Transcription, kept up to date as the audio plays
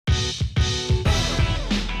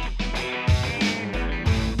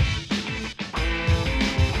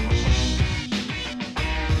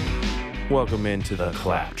Welcome into the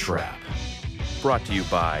Clap Trap. Brought to you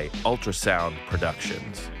by Ultrasound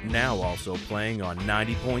Productions. Now also playing on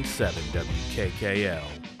 90.7 WKKL.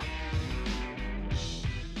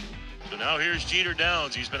 So now here's Jeter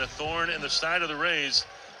Downs. He's been a thorn in the side of the Rays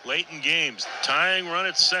late in games. Tying run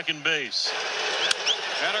at second base.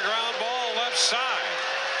 And a ground ball left side.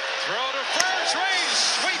 Throw to first. Rays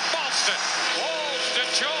sweep Boston. Walls to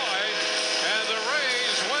Joy. And the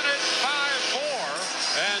Rays win it 5-4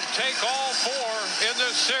 and take all four in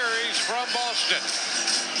this series from Boston.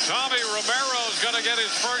 Tommy Romero's going to get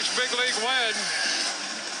his first big league win.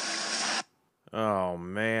 Oh,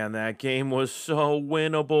 man, that game was so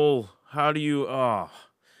winnable. How do you...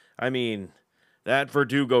 that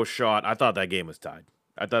Verdugo shot, I thought that game was tied.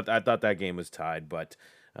 I thought that game was tied, but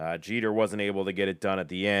Jeter wasn't able to get it done at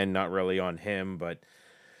the end. Not really on him, but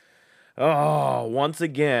once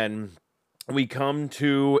again, we come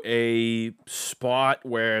to a spot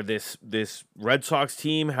where this Red Sox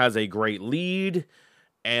team has a great lead,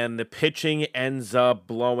 and the pitching ends up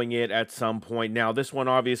blowing it at some point. Now, this one,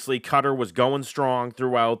 obviously, Cutter was going strong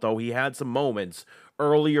throughout, though he had some moments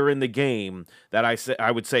earlier in the game that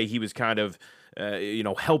I would say he was kind of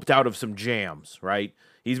helped out of some jams, right?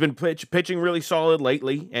 He's been pitching really solid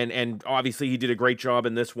lately, and obviously he did a great job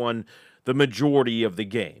in this one the majority of the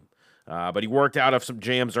game. But he worked out of some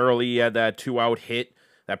jams early. He had that 2-out hit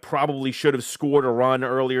that probably should have scored a run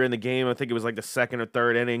earlier in the game. I think it was like the second or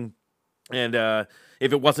third inning. And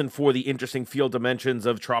if it wasn't for the interesting field dimensions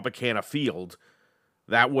of Tropicana Field,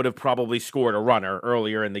 that would have probably scored a runner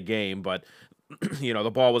earlier in the game. But,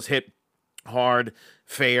 the ball was hit hard,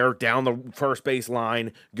 fair, down the first base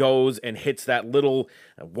line, goes and hits that little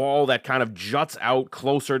wall that kind of juts out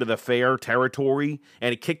closer to the fair territory,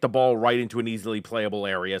 and it kicked the ball right into an easily playable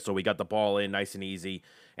area, so we got the ball in nice and easy,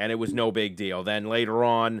 and it was no big deal. Then later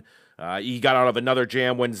on, he got out of another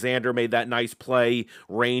jam when Xander made that nice play,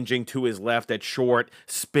 ranging to his left at short,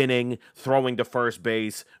 spinning, throwing to first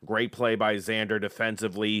base. Great play by Xander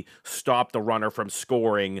defensively, stopped the runner from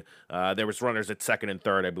scoring. There was runners at second and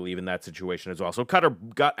third, I believe, in that situation as well. So Cutter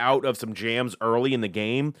got out of some jams early in the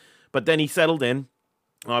game, but then he settled in.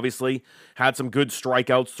 Obviously, had some good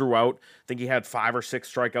strikeouts throughout. I think he had 5 or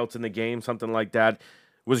 6 strikeouts in the game, something like that.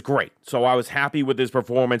 Was great. So I was happy with his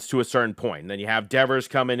performance to a certain point. And then you have Devers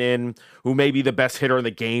coming in, who may be the best hitter in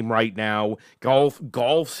the game right now.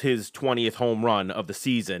 Golfs his 20th home run of the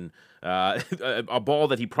season. A ball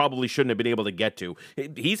that he probably shouldn't have been able to get to.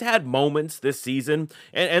 He's had moments this season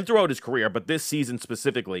and throughout his career, but this season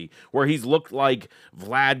specifically, where he's looked like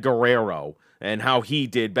Vlad Guerrero and how he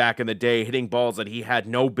did back in the day, hitting balls that he had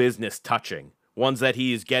no business touching. Ones that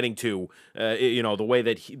he is getting to, the way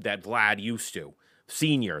that Vlad used to.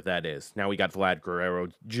 Senior, that is. Now we got Vlad Guerrero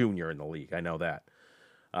Jr. in the league. I know that.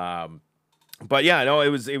 But yeah, no, it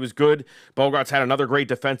was good. Bogarts had another great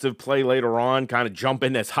defensive play later on, kind of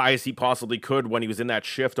jumping as high as he possibly could when he was in that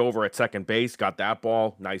shift over at second base. Got that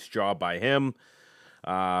ball. Nice job by him.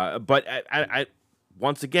 But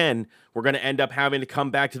once again, we're going to end up having to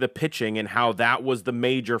come back to the pitching and how that was the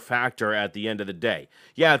major factor at the end of the day.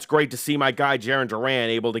 Yeah, it's great to see my guy Jarren Duran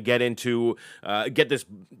able to get this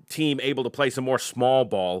team able to play some more small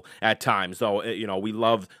ball at times. Though, we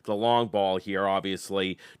love the long ball here,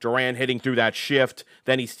 obviously. Duran hitting through that shift,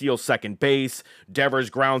 then he steals second base. Devers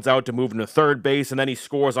grounds out to move into third base, and then he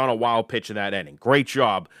scores on a wild pitch in that inning. Great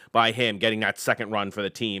job by him getting that second run for the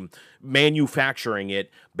team, manufacturing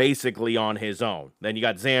it basically on his own. Then you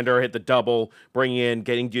got Xander hit the double,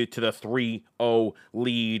 getting you to the 3-0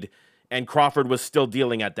 lead, and Crawford was still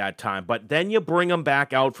dealing at that time. But then you bring him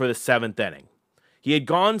back out for the 7th inning. He had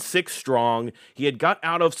gone 6 strong, he had got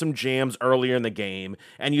out of some jams earlier in the game,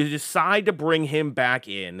 and you decide to bring him back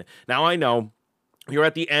in. Now I know you're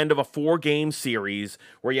at the end of a 4-game series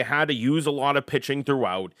where you had to use a lot of pitching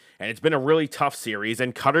throughout, and it's been a really tough series,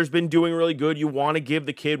 and Cutter's been doing really good. You want to give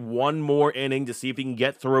the kid one more inning to see if he can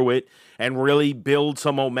get through it and really build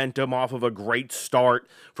some momentum off of a great start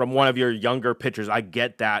from one of your younger pitchers. I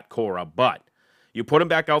get that, Cora, but you put him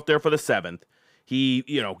back out there for the 7th. He,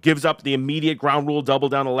 gives up the immediate ground rule double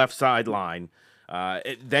down the left sideline.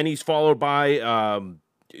 Then he's followed by,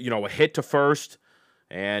 a hit to first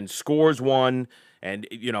and scores one. And,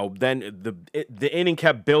 then the inning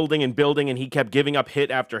kept building and building, and he kept giving up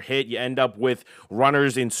hit after hit. You end up with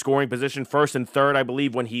runners in scoring position, first and third, I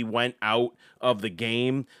believe, when he went out of the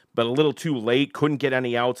game, but a little too late. Couldn't get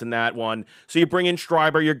any outs in that one. So you bring in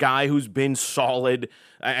Schreiber, your guy who's been solid.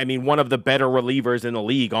 I mean, one of the better relievers in the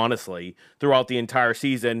league, honestly, throughout the entire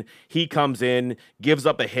season. He comes in, gives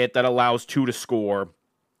up a hit that allows 2 to score.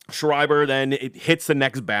 Schreiber then it hits the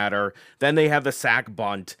next batter. Then they have the sack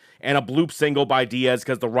bunt and a bloop single by Diaz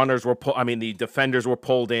because the defenders were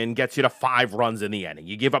pulled in. Gets you to 5 runs in the inning.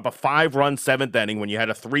 You give up a 5-run 7th inning when you had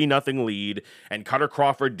a 3-0 lead and Cutter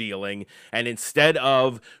Crawford dealing. And instead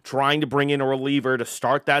of trying to bring in a reliever to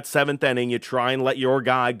start that 7th inning, you try and let your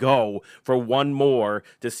guy go for one more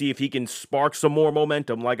to see if he can spark some more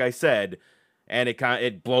momentum. Like I said, and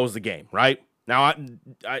it blows the game, right? Now,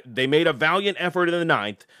 they made a valiant effort in the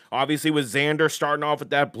 9th, obviously with Xander starting off with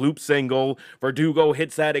that bloop single. Verdugo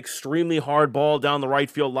hits that extremely hard ball down the right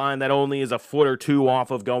field line that only is a foot or two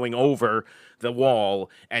off of going over the wall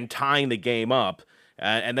and tying the game up.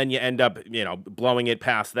 And then you end up, blowing it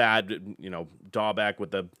past that, Dahlbeck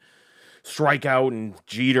with the strikeout and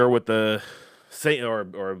Jeter with the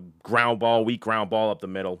or ground ball, weak ground ball up the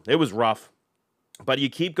middle. It was rough. But you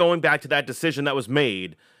keep going back to that decision that was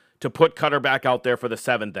made to put Cutter back out there for the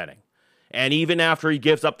 7th inning. And even after he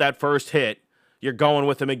gives up that first hit, you're going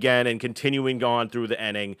with him again and continuing on through the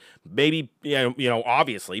inning. Maybe,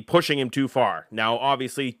 obviously pushing him too far. Now,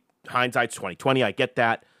 obviously, hindsight's 20/20. I get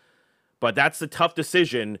that. But that's the tough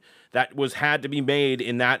decision that had to be made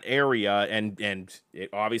in that area, and it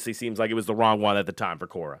obviously seems like it was the wrong one at the time for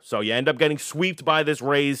Cora. So you end up getting swept by this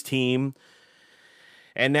Rays team.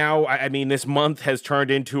 And now, this month has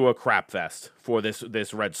turned into a crap fest for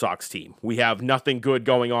this Red Sox team. We have nothing good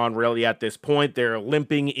going on really at this point. They're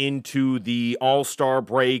limping into the All-Star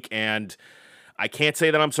break, and I can't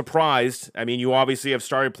say that I'm surprised. You obviously have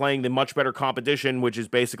started playing the much better competition, which is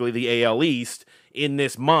basically the AL East, in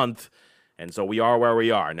this month. And so we are where we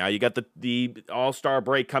are. Now you got the All-Star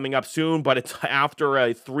break coming up soon, but it's after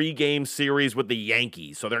a 3-game series with the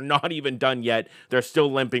Yankees. So they're not even done yet. They're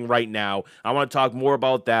still limping right now. I want to talk more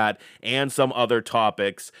about that and some other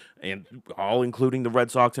topics, and all including the Red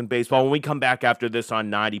Sox and baseball when we come back after this on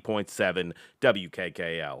 90.7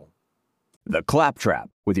 WKKL. The Claptrap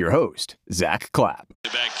with your host, Zack Clapp.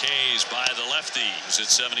 Back K's by the lefty, who's at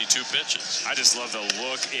 72 pitches. I just love the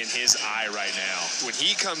look in his eye right now. When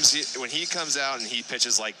he comes out and he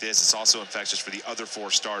pitches like this, it's also infectious for the other 4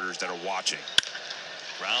 starters that are watching.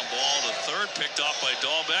 Ground ball to third, picked off by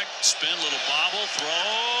Dahlbeck. Spin, little bobble,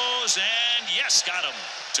 throws, and yes, got him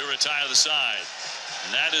to retire the side.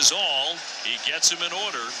 And that is all. He gets him in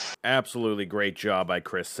order. Absolutely great job by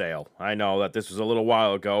Chris Sale. I know that this was a little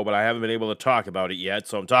while ago, but I haven't been able to talk about it yet,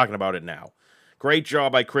 so I'm talking about it now. Great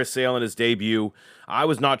job by Chris Sale in his debut. I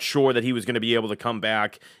was not sure that he was going to be able to come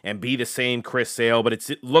back and be the same Chris Sale, but it's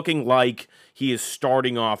looking like he is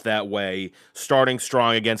starting off that way, starting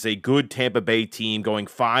strong against a good Tampa Bay team, going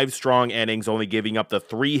 5 strong innings, only giving up the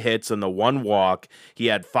 3 hits and the 1 walk. He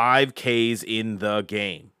had 5 Ks in the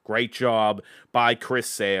game. Great job by Chris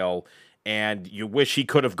Sale, and you wish he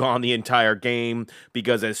could have gone the entire game,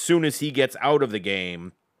 because as soon as he gets out of the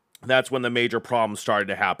game, that's when the major problems started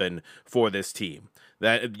to happen for this team.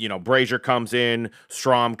 That, Brazier comes in,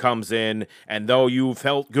 Strom comes in, and though you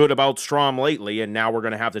felt good about Strom lately, and now we're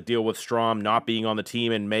going to have to deal with Strom not being on the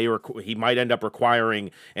team, and he might end up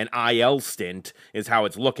requiring an IL stint, is how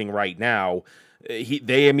it's looking right now.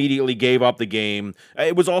 They immediately gave up the game.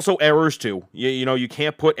 It was also errors too. You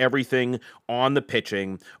can't put everything on the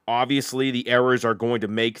pitching. Obviously, the errors are going to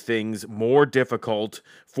make things more difficult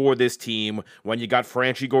for this team when you got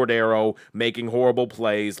Franchi Cordero making horrible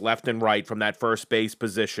plays left and right from that first base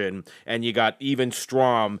position, and you got even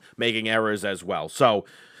Strom making errors as well. So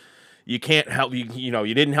you can't help you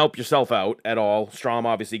didn't help yourself out at all. Strom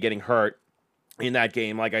obviously getting hurt in that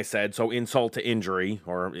game, like I said, so insult to injury,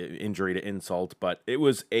 or injury to insult, but it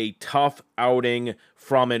was a tough outing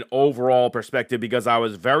from an overall perspective, because I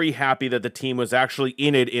was very happy that the team was actually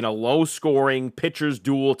in it in a low-scoring, pitcher's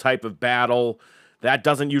duel type of battle. That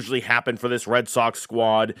doesn't usually happen for this Red Sox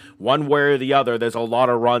squad. One way or the other, there's a lot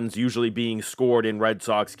of runs usually being scored in Red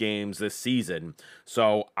Sox games this season.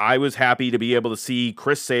 So I was happy to be able to see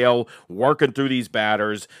Chris Sale working through these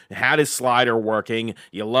batters, had his slider working.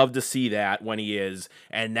 You love to see that when he is.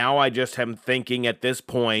 And now I just am thinking at this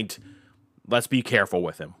point, let's be careful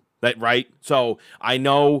with him. Right? So I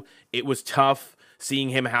know it was tough seeing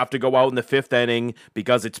him have to go out in the 5th inning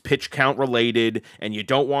because it's pitch count related, and you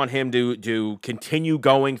don't want him to continue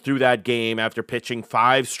going through that game after pitching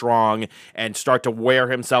 5 strong and start to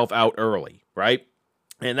wear himself out early, right?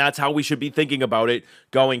 And that's how we should be thinking about it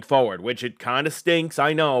going forward, which it kind of stinks,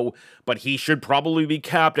 I know, but he should probably be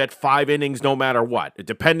capped at 5 innings no matter what,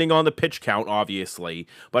 depending on the pitch count, obviously,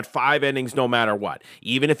 but 5 innings no matter what.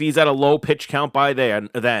 Even if he's at a low pitch count by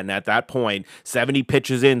then at that point, 70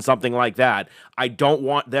 pitches in, something like that, I don't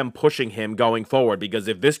want them pushing him going forward, because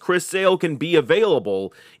if this Chris Sale can be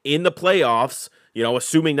available in the playoffs,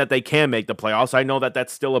 assuming that they can make the playoffs. I know that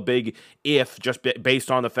that's still a big if, just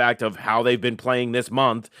based on the fact of how they've been playing this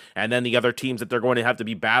month, and then the other teams that they're going to have to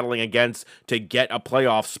be battling against to get a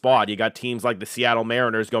playoff spot. You got teams like the Seattle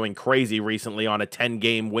Mariners going crazy recently on a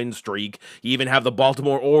 10-game win streak. You even have the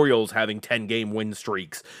Baltimore Orioles having 10-game win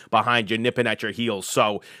streaks behind you, nipping at your heels.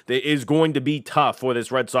 So it is going to be tough for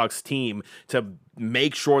this Red Sox team to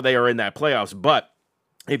make sure they are in that playoffs. But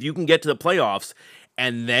if you can get to the playoffs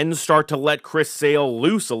and then start to let Chris Sale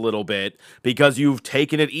loose a little bit because you've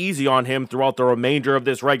taken it easy on him throughout the remainder of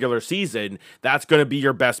this regular season, that's going to be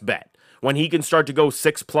your best bet. When he can start to go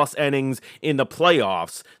 6+ innings in the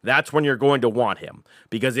playoffs, that's when you're going to want him.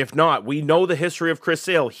 Because if not, we know the history of Chris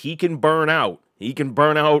Sale. He can burn out. He can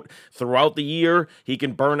burn out throughout the year. He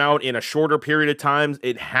can burn out in a shorter period of time.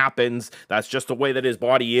 It happens. That's just the way that his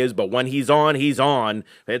body is. But when he's on, he's on.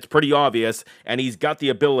 It's pretty obvious. And he's got the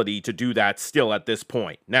ability to do that still at this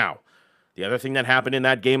point. Now, the other thing that happened in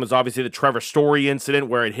that game was obviously the Trevor Story incident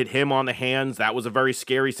where it hit him on the hands. That was a very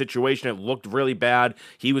scary situation. It looked really bad.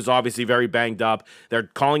 He was obviously very banged up. They're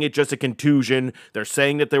calling it just a contusion. They're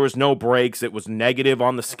saying that there was no breaks. It was negative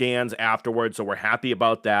on the scans afterwards, so we're happy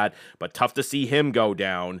about that. But tough to see him go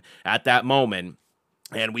down at that moment.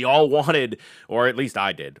 And we all wanted, or at least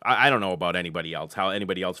I did. I don't know about anybody else, how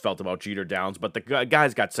anybody else felt about Jeter Downs, but the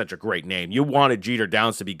guy's got such a great name. You wanted Jeter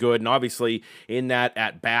Downs to be good, and obviously in that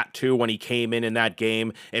at-bat, too, when he came in that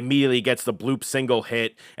game, immediately gets the bloop single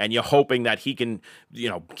hit, and you're hoping that he can,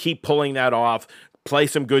 keep pulling that off, play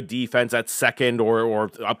some good defense at second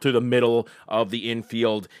or up to the middle of the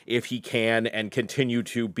infield if he can, and continue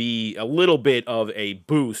to be a little bit of a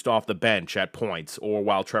boost off the bench at points or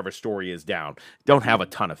while Trevor Story is down. Don't have a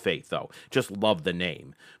ton of faith, though. Just love the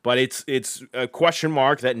name. But it's a question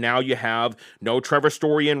mark that now you have no Trevor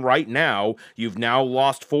Story in right now. You've now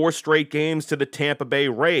lost 4 straight games to the Tampa Bay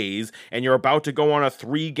Rays, and you're about to go on a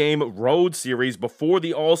 3-game road series before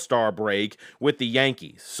the All-Star break with the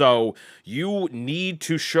Yankees. So you need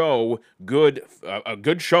to show a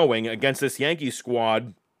good showing against this Yankees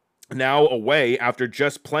squad now away after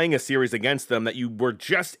just playing a series against them that you were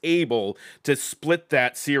just able to split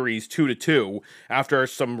that series 2-2 after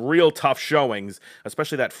some real tough showings,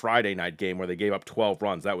 especially that Friday night game where they gave up 12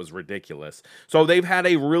 runs. That was ridiculous. So they've had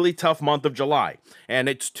a really tough month of July, and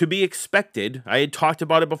it's to be expected. I had talked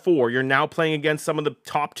about it before. You're now playing against some of the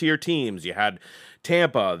top tier teams. You had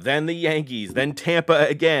Tampa, then the Yankees, then Tampa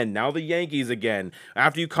again, now the Yankees again.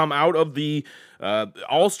 After you come out of the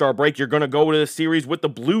All-Star break, you're going to go to the series with the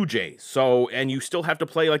Blue Jays. So, and you still have to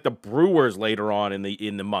play like the Brewers later on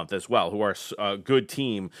in the month as well, who are a good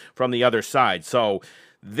team from the other side. So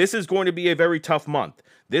this is going to be a very tough month.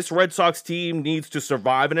 This Red Sox team needs to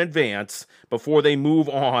survive and advance before they move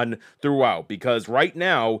on throughout, because right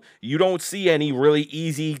now you don't see any really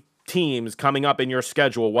easy teams coming up in your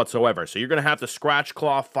schedule whatsoever. So you're going to have to scratch,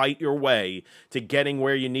 claw, fight your way to getting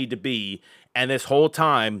where you need to be. And this whole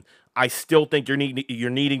time, I still think you're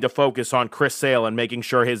needing to focus on Chris Sale and making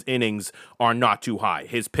sure his innings are not too high.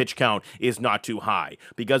 His pitch count is not too high,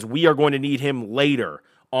 because we are going to need him later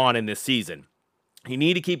on in this season. You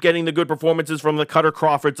need to keep getting the good performances from the Cutter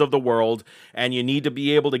Crawfords of the world, and you need to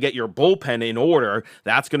be able to get your bullpen in order.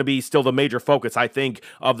 That's going to be still the major focus, I think,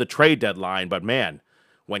 of the trade deadline. But man,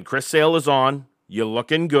 when Chris Sale is on, you're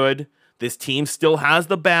looking good. This team still has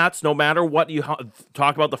the bats, no matter what you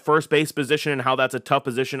talk about the first base position and how that's a tough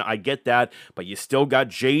position. I get that, but you still got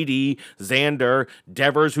JD, Xander,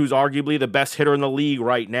 Devers, who's arguably the best hitter in the league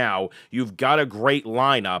right now. You've got a great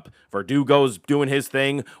lineup. Verdugo's doing his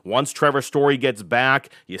thing. Once Trevor Story gets back,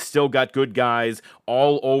 you still got good guys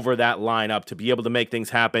all over that lineup to be able to make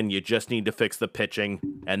things happen. You just need to fix the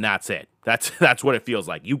pitching, and that's it. That's what it feels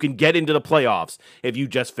like. You can get into the playoffs if you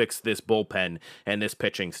just fix this bullpen and this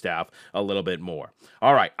pitching staff a little bit more.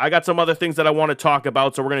 All right, I got some other things that I want to talk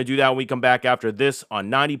about, so we're going to do that when we come back after this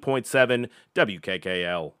on 90.7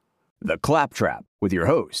 WKKL. The Claptrap with your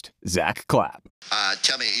host, Zack Clapp.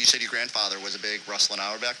 Tell me, you said your grandfather was a big Russell and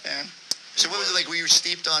Auerbach fan? So what was it like? Were you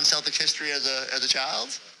steeped on Celtics history as a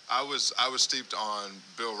child? I was steeped on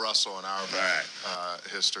Bill Russell and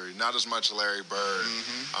Auerbach history. Not as much Larry Bird,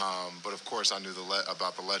 but of course I knew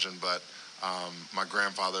about the legend. But my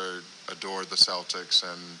grandfather adored the Celtics,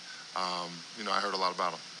 and I heard a lot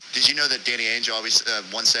about them. Did you know that Danny Ainge always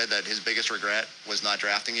once said that his biggest regret was not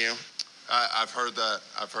drafting you? I've heard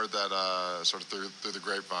that. Sort of through the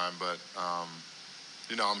grapevine, but.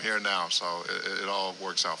 I'm here now, so it all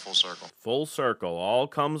works out full circle. Full circle, all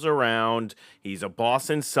comes around. He's a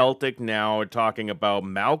Boston Celtic now. We're talking about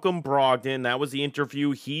Malcolm Brogdon. That was the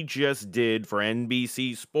interview he just did for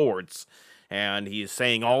NBC Sports, and he is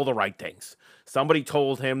saying all the right things. Somebody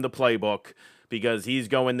told him the playbook. because he's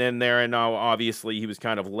going in there, and now obviously he was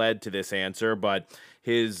kind of led to this answer, but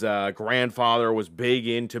his grandfather was big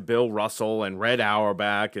into Bill Russell and Red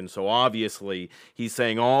Auerbach, and so obviously he's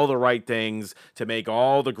saying all the right things to make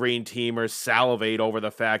all the Green Teamers salivate over the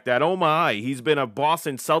fact that, oh my, he's been a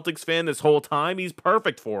Boston Celtics fan this whole time. He's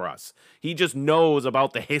perfect for us. He just knows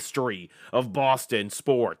about the history of Boston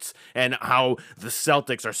sports and how the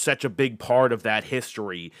Celtics are such a big part of that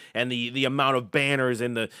history and the amount of banners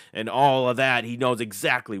and all of that. He knows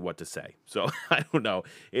exactly what to say. So I don't know.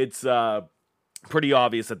 It's pretty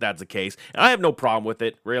obvious that that's the case. And I have no problem with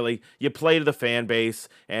it, really. You play to the fan base,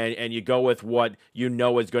 and you go with what you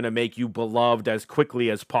know is going to make you beloved as quickly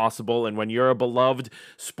as possible. And when you're a beloved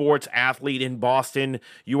sports athlete in Boston,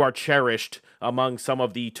 you are cherished among some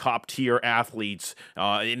of the top-tier athletes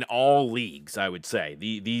in all leagues, I would say.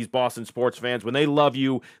 These Boston sports fans, when they love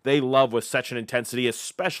you, they love with such an intensity,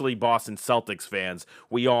 especially Boston Celtics fans.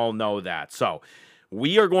 We all know that. So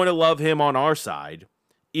we are going to love him on our side.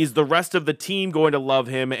 Is the rest of the team going to love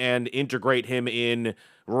him and integrate him in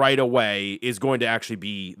right away is going to actually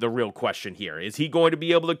be the real question here. Is he going to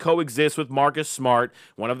be able to coexist with Marcus Smart,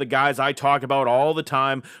 one of the guys I talk about all the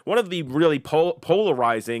time, one of the really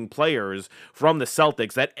polarizing players from the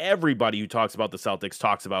Celtics that everybody who talks about the Celtics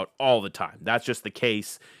talks about all the time? That's just the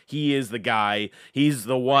case. He is the guy. He's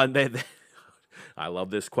the one that... I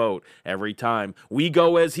love this quote every time. We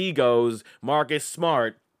go as he goes. Marcus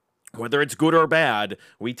Smart. Whether it's good or bad,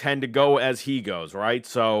 we tend to go as he goes, right?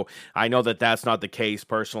 So I know that that's not the case.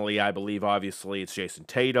 Personally, I believe, obviously, it's Jason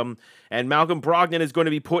Tatum. And Malcolm Brogdon is going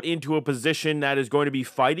to be put into a position that is going to be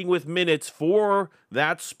fighting with minutes for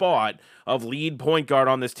that spot of lead point guard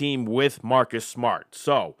on this team with Marcus Smart.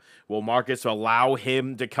 So will Marcus allow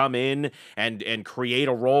him to come in and create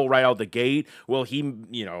a role right out the gate? Will he,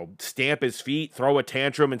 stamp his feet, throw a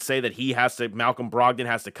tantrum, and say that Malcolm Brogdon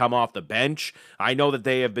has to come off the bench? I know that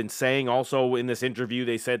they have been saying also in this interview,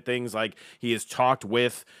 they said things like he has talked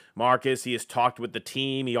with Marcus, he has talked with the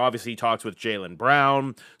team, he obviously talks with Jaylen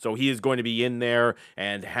Brown, so he is going to be in there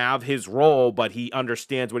and have his role, but he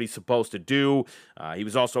understands what he's supposed to do. He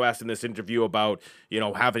was also asked in this interview about,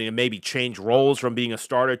 having to maybe change roles from being a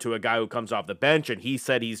starter to a guy who comes off the bench, and he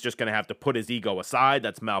said he's just going to have to put his ego aside.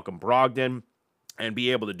 That's Malcolm Brogdon. And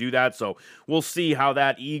be able to do that. So we'll see how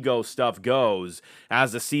that ego stuff goes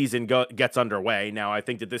as the season gets underway. Now, I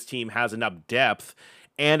think that this team has enough depth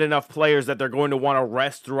and enough players that they're going to want to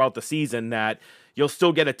rest throughout the season that you'll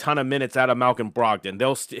still get a ton of minutes out of Malcolm Brogdon.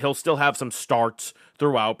 He'll still have some starts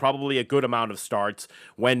throughout, probably a good amount of starts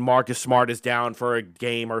when Marcus Smart is down for a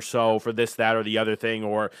game or so for this, that, or the other thing,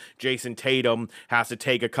 or Jason Tatum has to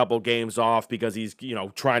take a couple games off because he's,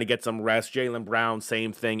 trying to get some rest. Jaylen Brown,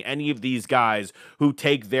 same thing. Any of these guys who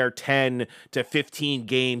take their 10 to 15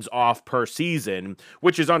 games off per season,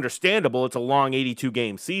 which is understandable. It's a long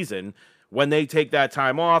 82-game season. When they take that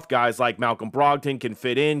time off, guys like Malcolm Brogdon can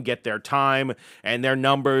fit in, get their time, and their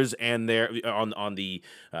numbers and their on the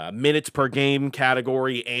minutes per game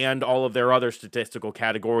category and all of their other statistical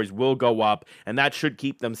categories will go up, and that should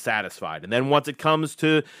keep them satisfied. And then once it comes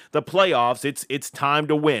to the playoffs, it's time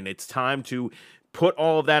to win. It's time to put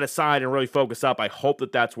all of that aside and really focus up. I hope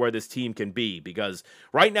that that's where this team can be, because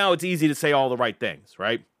right now it's easy to say all the right things,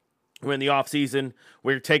 right? We're in the offseason.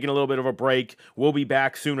 We're taking a little bit of a break. We'll be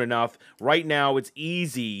back soon enough. Right now, it's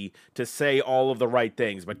easy to say all of the right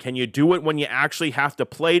things, but can you do it when you actually have to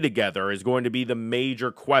play together is going to be the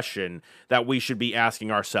major question that we should be asking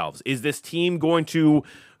ourselves. Is this team going to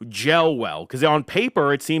gel well? Because on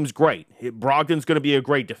paper, it seems great. Brogdon's going to be a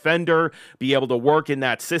great defender, be able to work in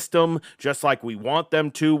that system just like we want them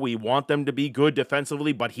to. We want them to be good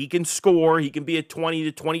defensively, but he can score. He can be a 20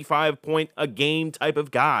 to 25 point a game type of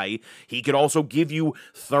guy. He could also give you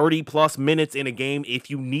 30-plus minutes in a game if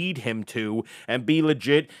you need him to and be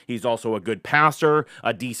legit. He's also a good passer,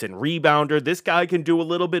 a decent rebounder. This guy can do a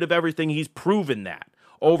little bit of everything. He's proven that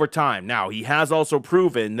over time. Now, he has also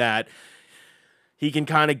proven that he can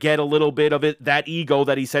kind of get a little bit of that ego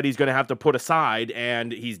that he said he's going to have to put aside,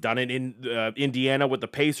 and he's done it in Indiana with the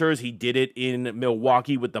Pacers. He did it in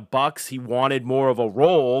Milwaukee with the Bucks. He wanted more of a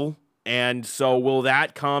role, and so will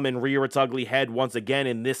that come and rear its ugly head once again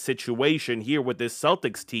in this situation here with this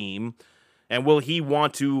Celtics team? And will he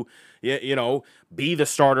want to, be the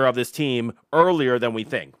starter of this team earlier than we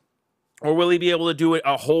think? Or will he be able to do it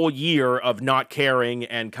a whole year of not caring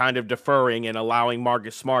and kind of deferring and allowing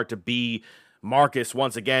Marcus Smart to be Marcus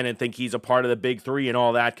once again and think he's a part of the big three and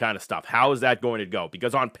all that kind of stuff? How is that going to go?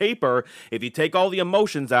 Because on paper, if you take all the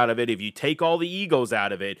emotions out of it, if you take all the egos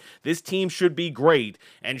out of it, this team should be great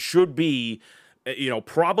and should be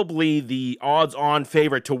probably the odds-on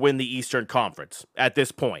favorite to win the Eastern Conference at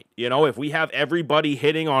this point. If we have everybody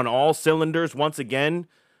hitting on all cylinders once again,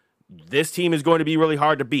 this team is going to be really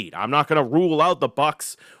hard to beat. I'm not going to rule out the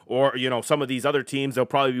Bucks or, some of these other teams. There'll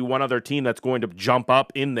probably be one other team that's going to jump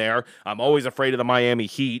up in there. I'm always afraid of the Miami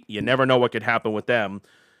Heat. You never know what could happen with them.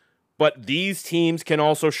 But these teams can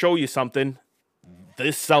also show you something.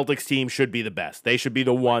 This Celtics team should be the best. They should be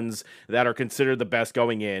the ones that are considered the best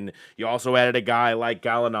going in. You also added a guy like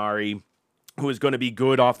Gallinari, who is going to be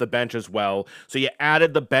good off the bench as well. So you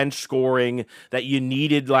added the bench scoring that you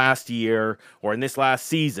needed last year or in this last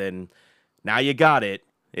season. Now you got it.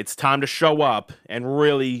 It's time to show up and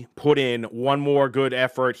really put in one more good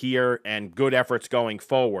effort here and good efforts going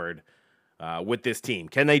forward with this team.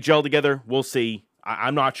 Can they gel together? We'll see.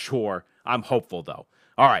 I'm not sure. I'm hopeful, though.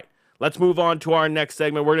 All right, let's move on to our next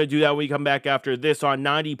segment. We're going to do that when we come back after this on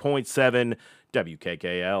 90.7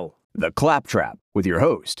 WKKL. The Claptrap with your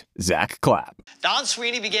host, Zack Clapp. Don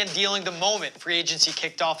Sweeney began dealing the moment free agency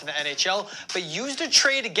kicked off in the NHL, but used a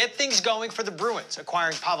trade to get things going for the Bruins,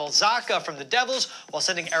 acquiring Pavel Zacha from the Devils while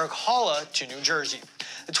sending Erik Haula to New Jersey.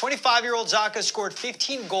 The 25-year-old Zacha scored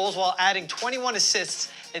 15 goals while adding 21 assists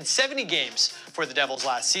in 70 games for the Devils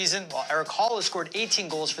last season, while Erik Haula scored 18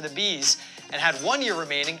 goals for the Bees and had 1 year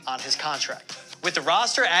remaining on his contract. With the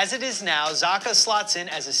roster as it is now, Zacha slots in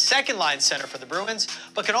as a second-line center for the Bruins,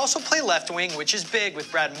 but can also play left wing, which is big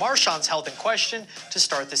with Brad Marchand's health in question to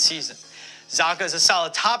start the season. Zacha is a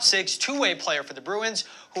solid top-six, two-way player for the Bruins,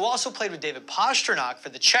 who also played with David Pastrnak for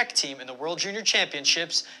the Czech team in the World Junior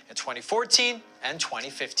Championships in 2014 and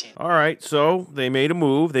 2015. All right, so they made a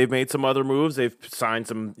move. They've made some other moves. They've signed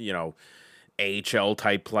some,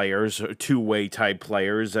 AHL-type players, two-way type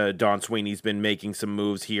players. Don Sweeney's been making some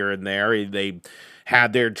moves here and there. They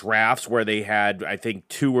had their drafts where they had, I think,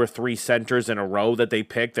 2 or 3 centers in a row that they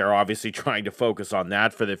picked. They're obviously trying to focus on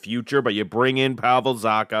that for the future, but you bring in Pavel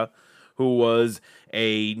Zacha, who was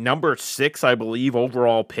a number 6, I believe,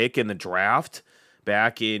 overall pick in the draft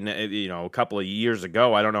back in, a couple of years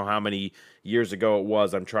ago. I don't know how many years ago it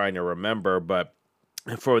was. I'm trying to remember, but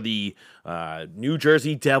for the New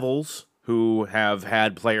Jersey Devils, who have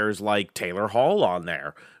had players like Taylor Hall on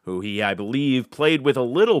there, who he, I believe, played with a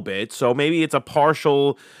little bit. So maybe it's a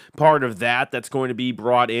partial part of that that's going to be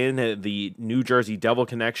brought in, the New Jersey Devil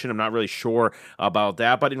connection. I'm not really sure about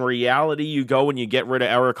that. But in reality, you go and you get rid of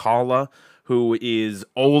Erik Haula, who is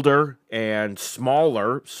older and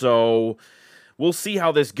smaller. So we'll see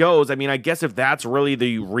how this goes. I mean, I guess if that's really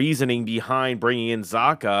the reasoning behind bringing in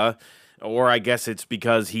Zacha, or I guess it's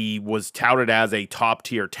because he was touted as a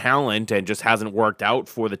top-tier talent and just hasn't worked out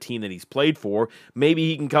for the team that he's played for. Maybe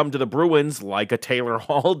he can come to the Bruins like a Taylor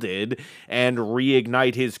Hall did and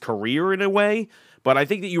reignite his career in a way. But I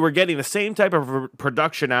think that you were getting the same type of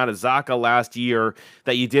production out of Zacha last year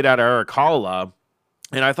that you did out of Erik Haula.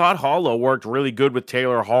 And I thought Haula worked really good with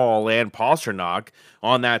Taylor Hall and Pastrnak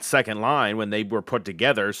on that second line when they were put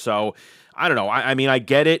together. So I don't know. I mean, I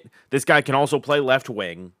get it. This guy can also play left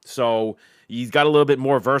wing, so he's got a little bit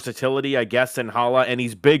more versatility, I guess, than Haula, and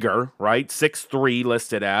he's bigger, right? 6'3",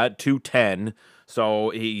 listed at 210.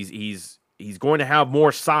 So he's going to have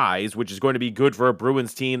more size, which is going to be good for a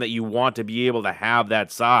Bruins team that you want to be able to have that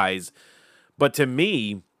size. But to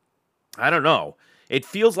me, I don't know. It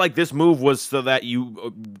feels like this move was so that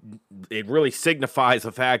it really signifies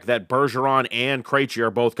the fact that Bergeron and Krejci are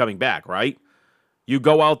both coming back, right? You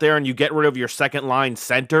go out there and you get rid of your second-line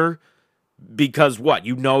center because what?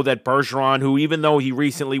 You know that Bergeron, who even though he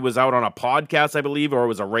recently was out on a podcast, I believe, or it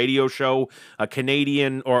was a radio show, a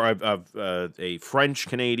Canadian or a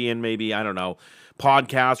French-Canadian maybe, I don't know,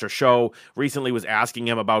 podcast or show recently was asking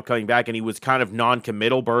him about coming back, and he was kind of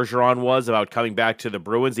non-committal, Bergeron was, about coming back to the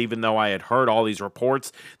Bruins, even though I had heard all these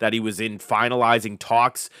reports that he was in finalizing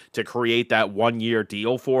talks to create that one-year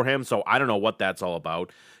deal for him. So I don't know what that's all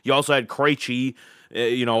about. You also had Krejci,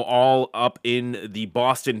 all up in the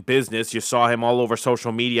Boston business. You saw him all over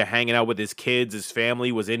social media hanging out with his kids. His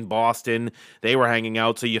family was in Boston. They were hanging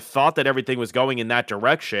out. So you thought that everything was going in that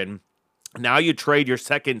direction. Now you trade your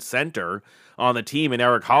second center on the team in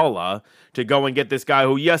Erik Haula to go and get this guy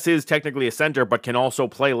who, yes, is technically a center, but can also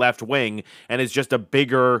play left wing and is just a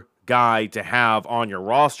bigger guy to have on your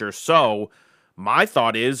roster. So my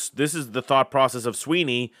thought is, this is the thought process of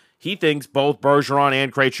Sweeney. he thinks both Bergeron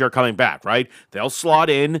and Krejci are coming back, right? They'll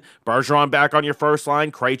slot in, Bergeron back on your first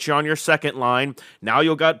line, Krejci on your second line. Now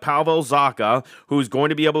you'll got Pavel Zacha, who's going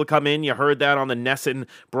to be able to come in. You heard that on the Nesson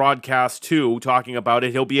broadcast too, talking about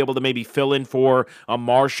it. He'll be able to maybe fill in for a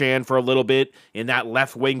Marchand for a little bit in that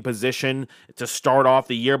left wing position to start off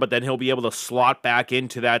the year, but then he'll be able to slot back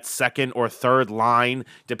into that second or third line,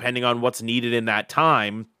 depending on what's needed in that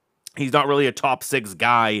time. He's not really a top 6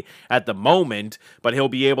 guy at the moment, but he'll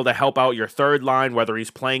be able to help out your third line, whether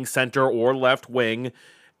he's playing center or left wing,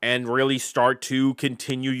 and really start to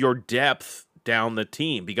continue your depth down the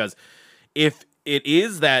team. Because if it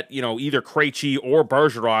is that, either Krejci or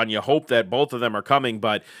Bergeron, you hope that both of them are coming,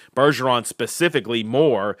 but Bergeron specifically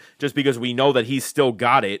more, just because we know that he's still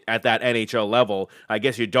got it at that NHL level. I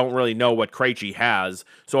guess you don't really know what Krejci has.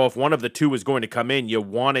 So if one of the two is going to come in, you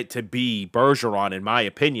want it to be Bergeron, in my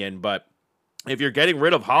opinion. But if you're getting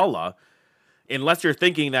rid of Haula, unless you're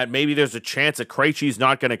thinking that maybe there's a chance that Krejci's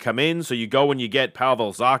not going to come in, so you go and you get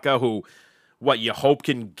Pavel Zacha, who what you hope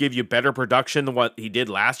can give you better production than what he did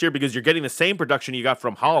last year, because you're getting the same production you got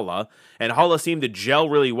from Haula, and Haula seemed to gel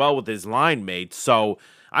really well with his line mates. So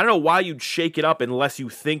I don't know why you'd shake it up unless you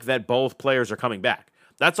think that both players are coming back.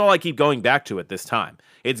 That's all I keep going back to at this time.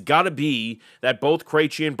 It's got to be that both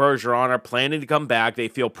Krejci and Bergeron are planning to come back. They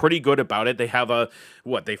feel pretty good about it. They have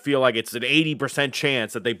they feel like it's an 80%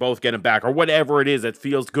 chance that they both get him back, or whatever it is that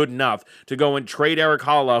feels good enough to go and trade Erik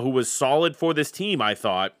Haula, who was solid for this team, I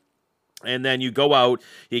thought. And then you go out,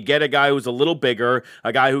 you get a guy who's a little bigger,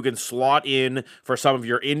 a guy who can slot in for some of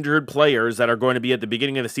your injured players that are going to be at the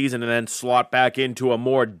beginning of the season, and then slot back into a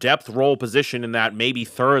more depth role position in that maybe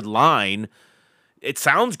third line. It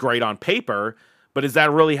sounds great on paper, but is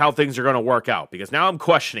that really how things are going to work out? Because now I'm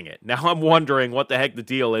questioning it. Now I'm wondering what the heck the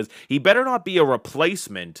deal is. He better not be a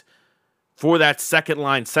replacement for that second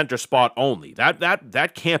line center spot only.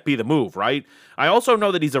 That can't be the move, right? I also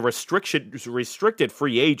know that he's a restricted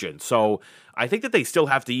free agent, so I think that they still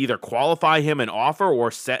have to either qualify him and offer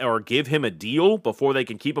or give him a deal before they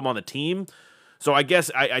can keep him on the team. So I guess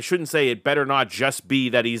I shouldn't say it better not just be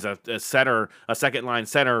that he's a second line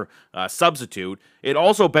center substitute. It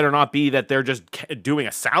also better not be that they're just doing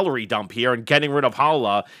a salary dump here and getting rid of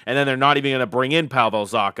Haula, and then they're not even going to bring in Pavel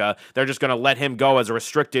Zacha. They're just going to let him go as a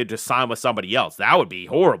restricted to sign with somebody else. That would be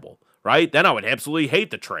horrible, right? Then I would absolutely hate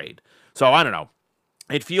the trade. So I don't know.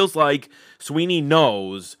 It feels like Sweeney and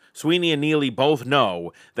Neely both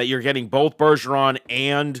know that you're getting both Bergeron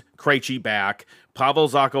and Krejci back. Pavel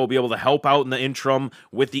Zacha will be able to help out in the interim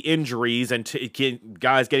with the injuries and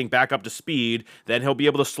guys getting back up to speed. Then he'll be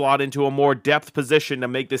able to slot into a more depth position to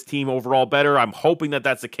make this team overall better. I'm hoping that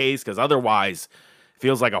that's the case, because otherwise it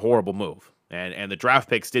feels like a horrible move. And the draft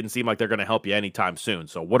picks didn't seem like they're going to help you anytime soon.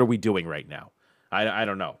 So what are we doing right now? I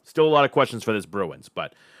don't know. Still a lot of questions for this Bruins,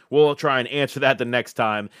 but we'll try and answer that the next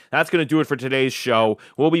time. That's going to do it for today's show.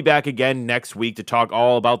 We'll be back again next week to talk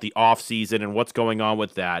all about the offseason and what's going on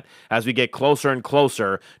with that as we get closer and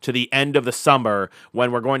closer to the end of the summer,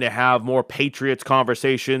 when we're going to have more Patriots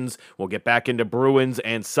conversations. We'll get back into Bruins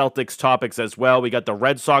and Celtics topics as well. We got the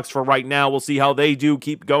Red Sox for right now. We'll see how they do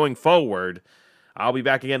keep going forward. I'll be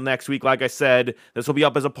back again next week. Like I said, this will be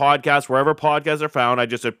up as a podcast wherever podcasts are found. I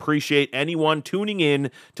just appreciate anyone tuning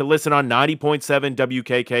in to listen on 90.7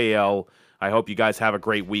 WKKL. I hope you guys have a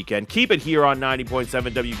great weekend. Keep it here on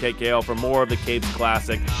 90.7 WKKL for more of the Capes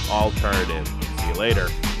Classic Alternative. See you later.